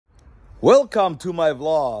Welcome to my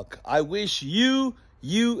vlog. I wish you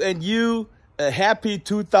a happy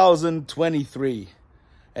 2023.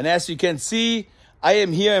 And as you can see, I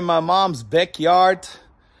am here in my mom's backyard.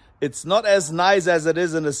 It's not as nice as it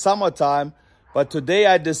is in the summertime, but today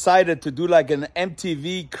I decided to do like an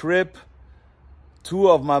MTV crib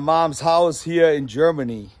tour of my mom's house here in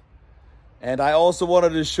Germany. And I also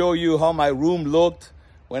wanted to show you how my room looked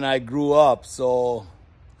when I grew up. So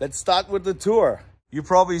let's start with the tour. You've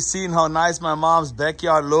probably seen how nice my mom's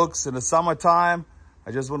backyard looks in the summertime.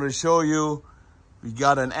 I just wanted to show you, we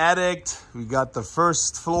got an attic, we got the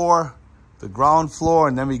first floor, the ground floor,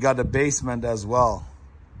 and then we got the basement as well.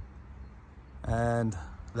 And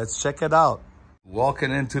let's check it out.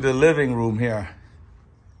 Walking into the living room here.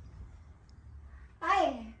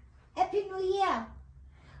 Hi, Happy New Year.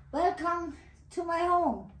 Welcome to my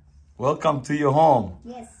home. Welcome to your home.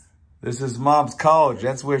 Yes. This is mom's couch.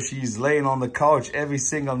 That's where she's laying on the couch every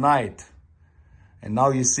single night. And now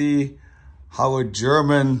you see how a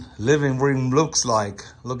German living room looks like.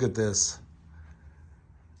 Look at this.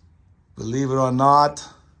 Believe it or not,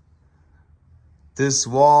 this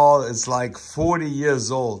wall is like 40 years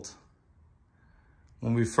old.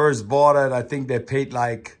 When we first bought it, I think they paid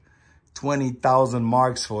like 20,000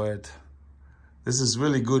 marks for it. This is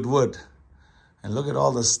really good wood. And look at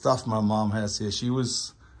all the stuff my mom has here. She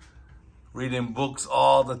was reading books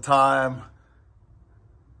all the time.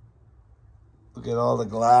 Look at all the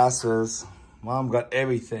glasses. Mom got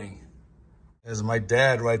everything. There's my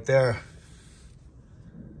dad right there.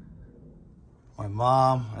 My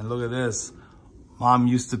mom, and look at this. Mom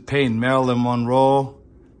used to paint Marilyn Monroe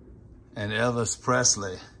and Elvis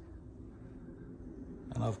Presley.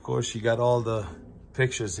 And of course, she got all the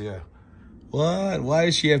pictures here. What? Why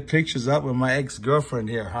does she have pictures up with my ex-girlfriend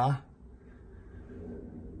here, huh?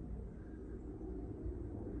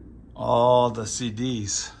 All the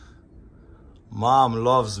CDs. Mom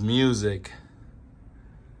loves music.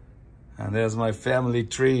 And there's my family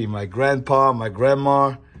tree, my grandpa, my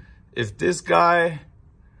grandma. If this guy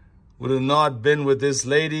would have not been with this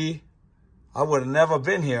lady, I would have never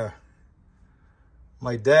been here.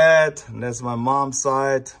 My dad, and that's my mom's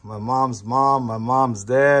side, my mom's mom, my mom's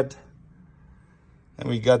dad. And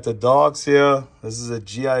we got the dogs here. This is a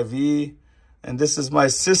GIV. And this is my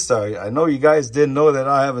sister. I know you guys didn't know that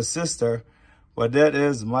I have a sister, but that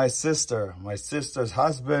is my sister. My sister's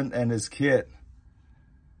husband and his kid.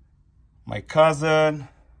 My cousin,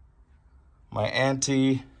 my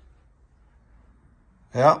auntie.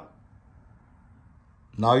 Yeah.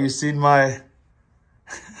 Now you seen my,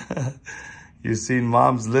 you seen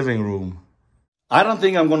mom's living room. I don't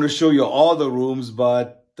think I'm going to show you all the rooms,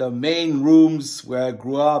 but the main rooms where I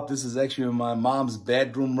grew up, this is actually my mom's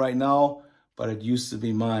bedroom right now. But it used to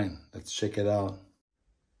be mine. Let's check it out.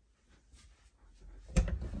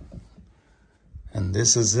 And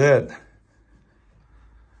this is it.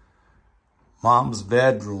 Mom's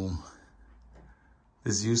bedroom.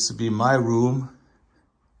 This used to be my room.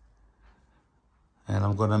 And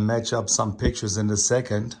I'm gonna match up some pictures in a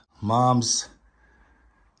second. Mom's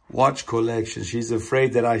watch collection. She's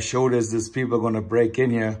afraid that I show this people are gonna break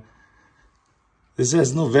in here. This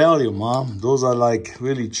has no value, Mom. Those are like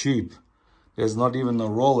really cheap. There's not even a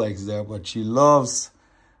Rolex there, but she loves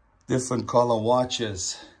different color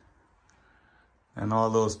watches. And all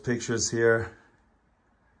those pictures here.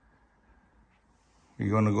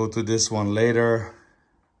 We're gonna go to this one later.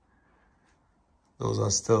 Those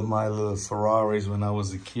are still my little Ferraris when I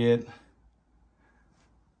was a kid.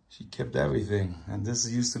 She kept everything. And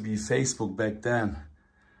this used to be Facebook back then.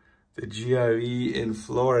 The GIV in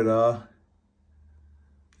Florida.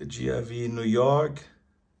 The GIV in New York.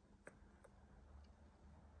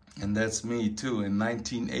 And that's me too, in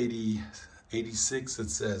 1986 it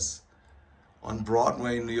says, on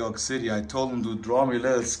Broadway in New York City. I told him to draw me a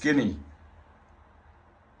little skinny.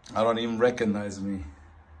 I don't even recognize me.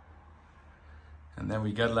 And then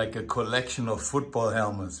we got like a collection of football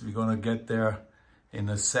helmets. We're gonna get there in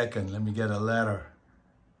a second. Let me get a ladder.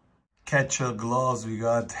 Catcher gloves, we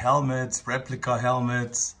got helmets, replica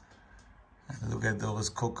helmets. And look at those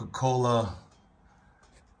Coca-Cola.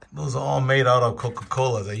 Those are all made out of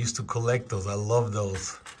Coca-Colas. I used to collect those. I love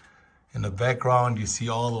those. In the background, you see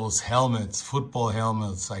all those helmets, football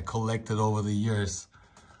helmets I collected over the years.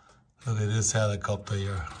 Look at this helicopter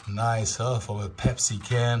here. Nice, huh? From a Pepsi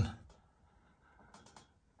can.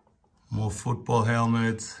 More football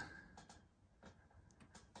helmets.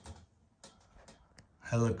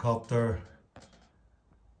 Helicopter.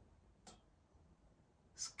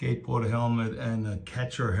 Skateboard helmet and a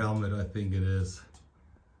catcher helmet, I think it is.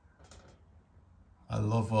 I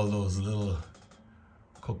love all those little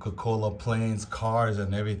Coca-Cola planes, cars,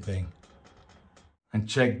 and everything. And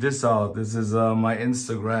check this out. This is my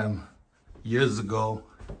Instagram years ago.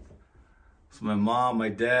 It's my mom, my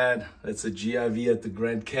dad. That's a GIV at the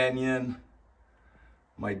Grand Canyon.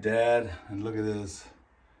 My dad, and look at this.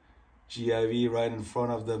 GIV right in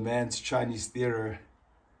front of the Man's Chinese Theater.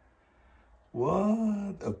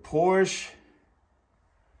 What? A Porsche?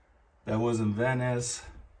 That was in Venice.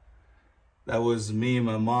 That was me and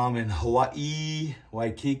my mom in Hawaii,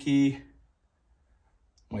 Waikiki.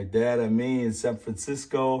 My dad and me in San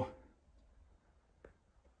Francisco.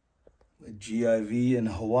 The GIV in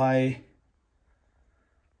Hawaii.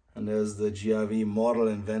 And there's the GIV model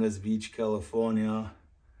in Venice Beach, California.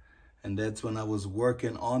 And that's when I was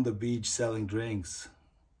working on the beach selling drinks.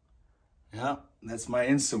 Yeah, that's my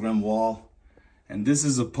Instagram wall. And this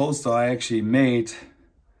is a poster I actually made.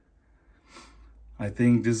 I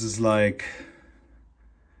think this is like,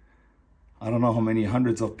 I don't know how many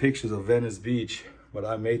hundreds of pictures of Venice Beach, but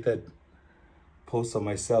I made that poster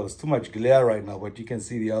myself. It's too much glare right now, but you can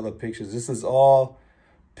see the other pictures. This is all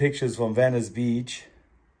pictures from Venice Beach.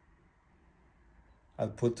 I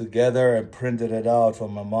put together and printed it out for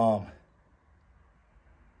my mom.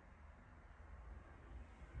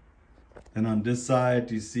 And on this side,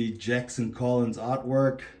 you see Jackson Collins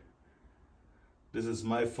artwork. This is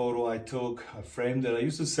my photo I took. I framed it. I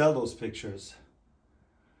used to sell those pictures.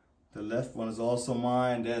 The left one is also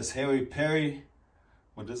mine. There's Harry Perry,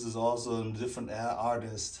 but this is also a different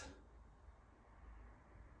artist.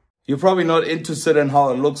 You're probably not interested in how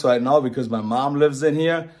it looks right now because my mom lives in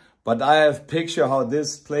here, but I have a picture how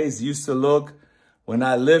this place used to look when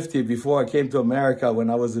I lived here before I came to America, when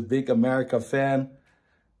I was a big America fan,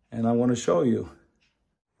 and I want to show you.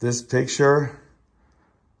 This picture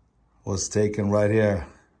was taken right here.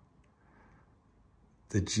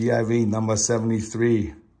 The GIV number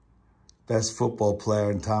 73, best football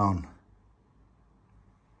player in town.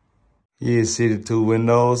 Here you see the two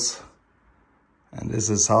windows. And this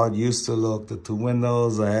is how it used to look, the two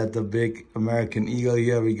windows. I had the big American Eagle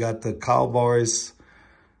here. We got the Cowboys,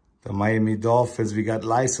 the Miami Dolphins. We got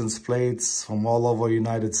license plates from all over the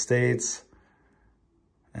United States.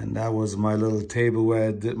 And that was my little table where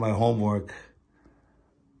I did my homework.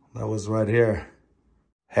 That was right here.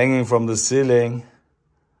 Hanging from the ceiling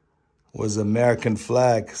was American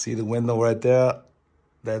flag. See the window right there?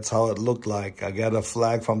 That's how it looked like. I got a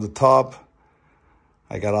flag from the top.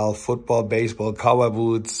 I got all football, baseball, cowboy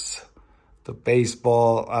boots, the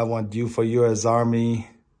baseball, I want you for U.S. Army,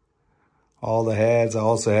 all the hats. I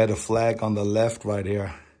also had a flag on the left right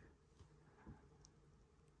here.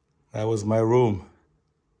 That was my room.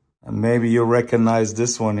 And maybe you recognize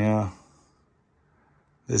this one, yeah.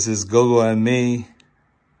 This is Gogo and me.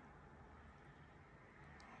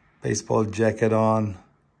 Baseball jacket on.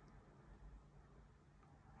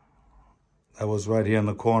 That was right here in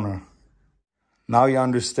the corner. Now you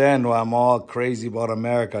understand why I'm all crazy about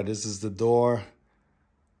America. This is the door.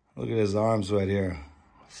 Look at his arms right here.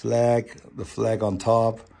 Flag, the flag on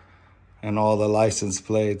top, and all the license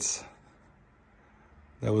plates.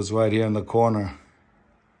 That was right here in the corner.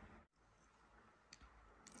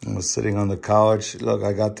 I was sitting on the couch. Look,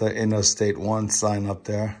 I got the Interstate 1 sign up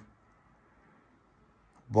there.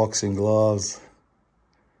 Boxing gloves.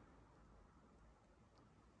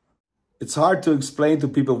 It's hard to explain to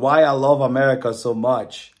people why I love America so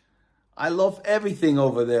much. I love everything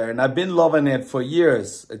over there, and I've been loving it for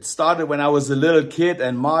years. It started when I was a little kid,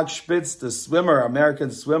 and Mark Spitz, the swimmer,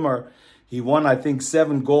 American swimmer, he won, I think,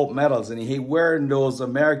 7 gold medals, and he wearing those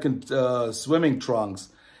American swimming trunks.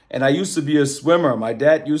 And I used to be a swimmer. My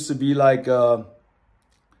dad used to be like a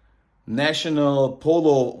national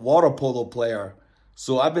water polo player.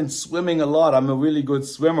 So I've been swimming a lot. I'm a really good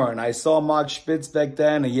swimmer. And I saw Mark Spitz back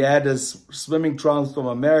then. And he had his swimming trunks from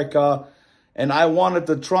America. And I wanted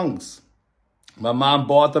the trunks. My mom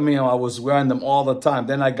bought them me and I was wearing them all the time.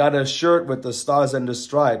 Then I got a shirt with the stars and the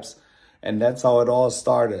stripes. And that's how it all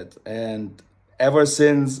started. And ever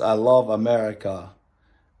since, I love America.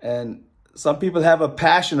 And some people have a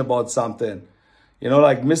passion about something. You know,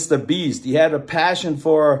 like Mr. Beast. He had a passion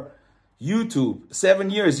for YouTube.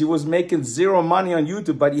 7 years, he was making zero money on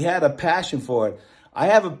YouTube, but he had a passion for it. I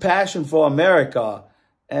have a passion for America,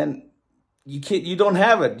 and you don't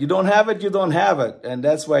have it. You don't have it, you don't have it. And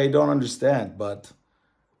that's why you don't understand, but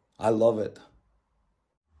I love it.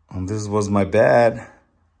 And this was my bed.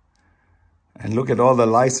 And look at all the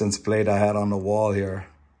license plate I had on the wall here.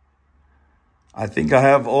 I think I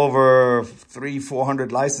have over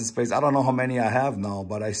 300-400 license plates. I don't know how many I have now,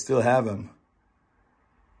 but I still have them.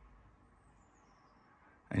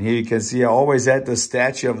 And here you can see I always had the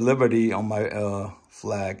Statue of Liberty on my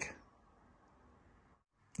flag.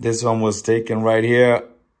 This one was taken right here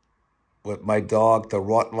with my dog, the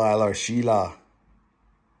Rottweiler Sheila.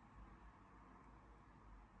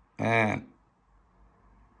 Man.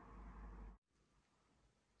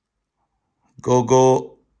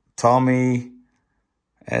 Gogo, Tommy,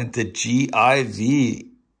 and the GIV.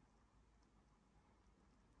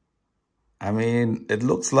 I mean, it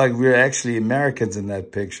looks like we're actually Americans in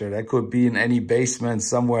that picture. That could be in any basement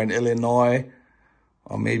somewhere in Illinois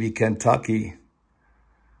or maybe Kentucky.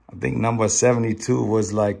 I think number 72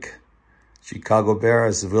 was like Chicago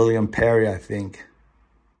Bears, William Perry, I think.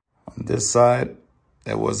 On this side,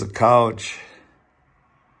 there was a couch.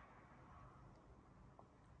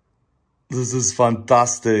 This is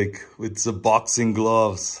fantastic with the boxing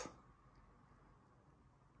gloves.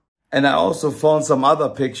 And I also found some other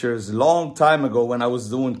pictures a long time ago when I was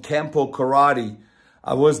doing Kempo Karate.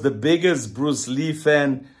 I was the biggest Bruce Lee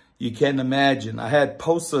fan you can imagine. I had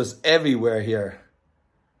posters everywhere here.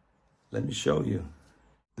 Let me show you.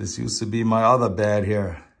 This used to be my other bed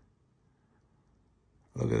here.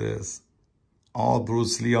 Look at this. All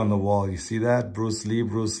Bruce Lee on the wall. You see that? Bruce Lee,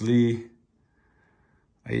 Bruce Lee.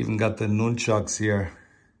 I even got the nunchucks here.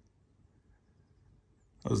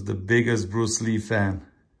 I was the biggest Bruce Lee fan.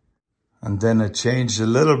 And then it changed a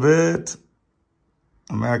little bit.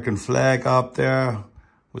 American flag up there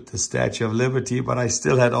with the Statue of Liberty, but I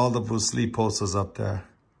still had all the Bruce Lee posters up there.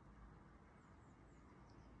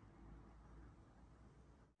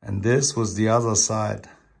 And this was the other side.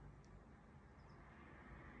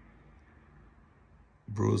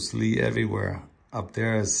 Bruce Lee everywhere. Up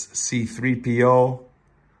there is C-3PO,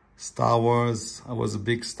 Star Wars. I was a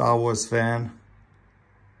big Star Wars fan.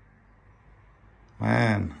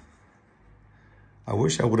 Man, I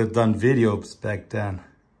wish I would have done videos back then.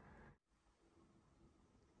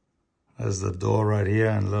 There's the door right here,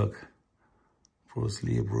 and look, Bruce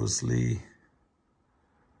Lee, Bruce Lee.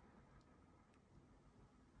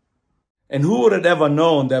 And who would have ever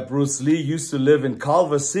known that Bruce Lee used to live in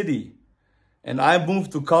Culver City? And I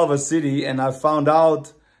moved to Culver City and I found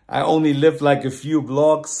out I only lived like a few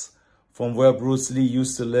blocks from where Bruce Lee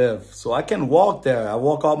used to live. So I can walk there. I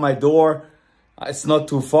walk out my door. It's not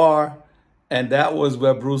too far. And that was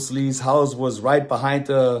where Bruce Lee's house was, right behind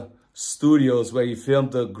the studios where he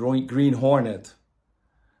filmed the Green Hornet.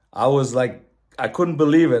 I was like, I couldn't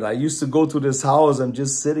believe it. I used to go to this house. I'm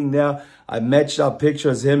just sitting there. I matched up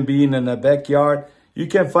pictures, him being in the backyard. You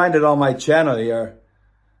can find it on my channel here.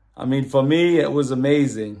 I mean, for me, it was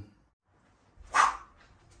amazing.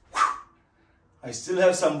 I still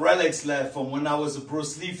have some relics left from when I was a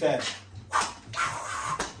Bruce Lee fan.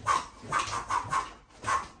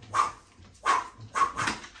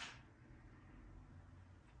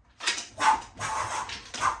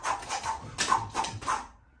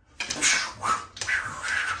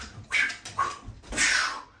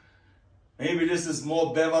 Maybe this is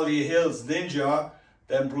more Beverly Hills Ninja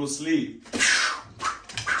than Bruce Lee.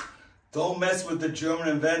 Don't mess with the German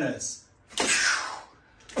in Venice.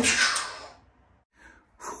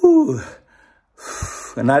 Whew.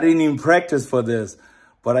 And I didn't even practice for this,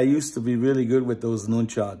 but I used to be really good with those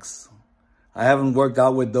nunchucks. I haven't worked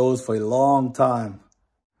out with those for a long time.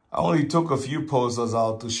 I only took a few posters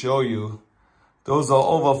out to show you. Those are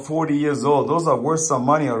over 40 years old. Those are worth some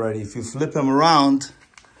money already. If you flip them around,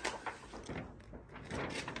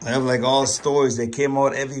 I have like all stories. They came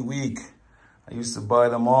out every week. I used to buy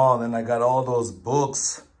them all. Then I got all those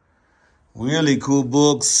books. Really cool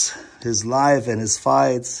books. His life and his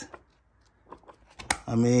fights.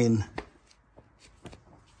 I mean,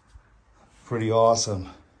 pretty awesome.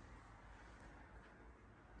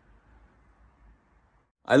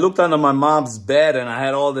 I looked under my mom's bed and I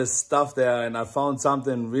had all this stuff there and I found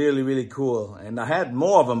something really, really cool. And I had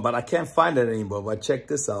more of them, but I can't find it anymore. But check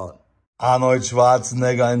this out. Arnold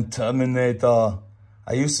Schwarzenegger in Terminator.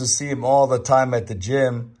 I used to see him all the time at the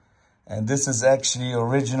gym. And this is actually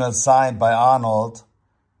original signed by Arnold.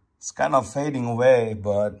 It's kind of fading away,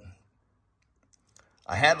 but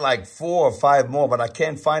I had like 4 or 5 more, but I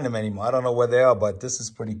can't find them anymore. I don't know where they are, but this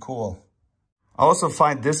is pretty cool. I also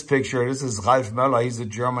find this picture. This is Ralf Möller. He's a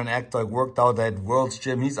German actor. I worked out at World's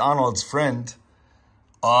Gym. He's Arnold's friend.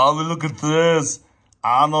 Oh, look at this.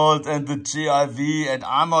 Arnold and the GIV. And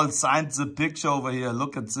Arnold signed the picture over here.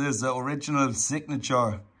 Look at this. The original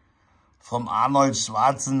signature from Arnold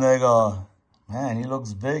Schwarzenegger. Man, he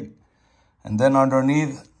looks big. And then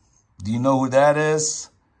underneath, do you know who that is?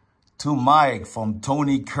 To Mike from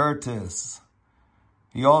Tony Curtis.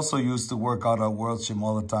 He also used to work out at World's Gym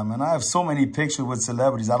all the time. And I have so many pictures with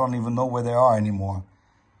celebrities, I don't even know where they are anymore.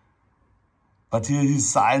 But here he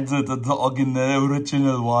signed it, the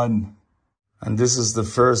original one. And this is the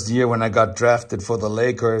first year when I got drafted for the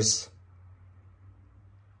Lakers.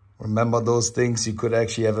 Remember those things? You could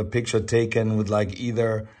actually have a picture taken with like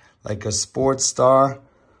either like a sports star.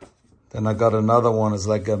 Then I got another one. It's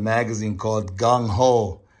like a magazine called Gung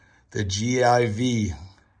Ho, the GIV,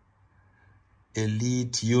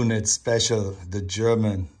 Elite Unit Special, the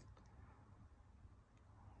German.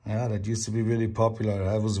 Yeah, that used to be really popular.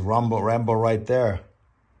 That was Rambo right there.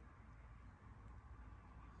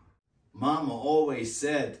 Mama always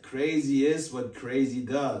said, crazy is what crazy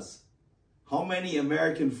does. How many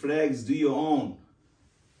American flags do you own?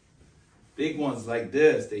 Big ones like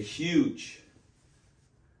this, they're huge.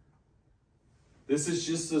 This is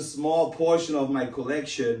just a small portion of my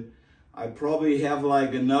collection. I probably have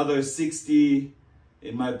like another 60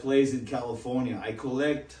 in my place in California. I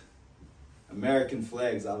collect American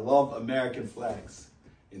flags. I love American flags.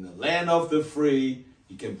 In the land of the free,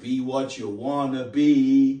 you can be what you wanna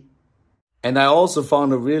be. And I also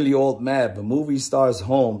found a really old map, a movie star's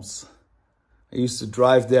homes. I used to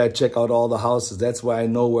drive there, check out all the houses. That's where I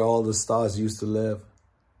know where all the stars used to live.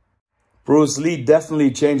 Bruce Lee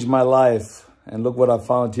definitely changed my life. And look what I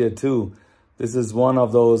found here too. This is one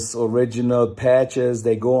of those original patches.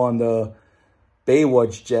 They go on the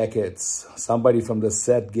Baywatch jackets. Somebody from the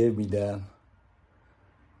set gave me that.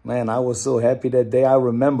 Man, I was so happy that day. I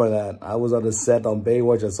remember that. I was on the set on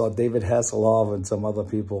Baywatch. I saw David Hasselhoff and some other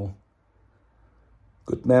people.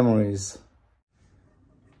 Good memories.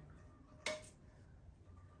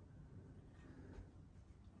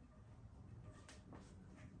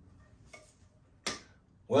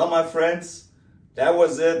 Well, my friends, that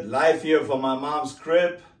was it. Live here from my mom's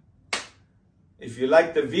crib. If you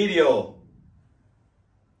liked the video,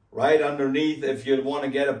 right underneath, if you want to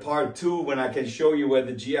get a part 2, when I can show you where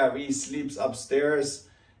the GRE sleeps upstairs,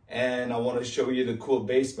 and I want to show you the cool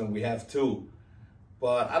basement we have too.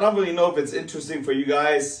 But I don't really know if it's interesting for you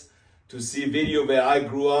guys to see a video where I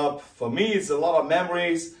grew up. For me, it's a lot of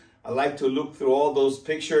memories. I like to look through all those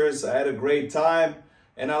pictures. I had a great time,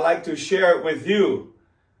 and I like to share it with you.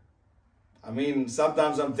 I mean,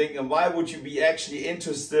 sometimes I'm thinking, why would you be actually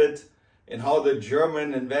interested in how the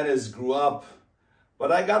German in Venice grew up?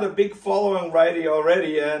 But I got a big following right here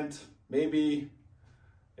already, and maybe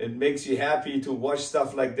it makes you happy to watch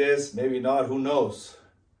stuff like this. Maybe not, who knows?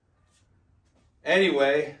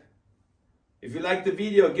 Anyway, if you like the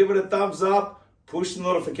video, give it a thumbs up, push the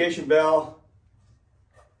notification bell,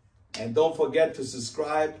 and don't forget to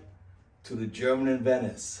subscribe to the German in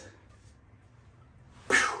Venice.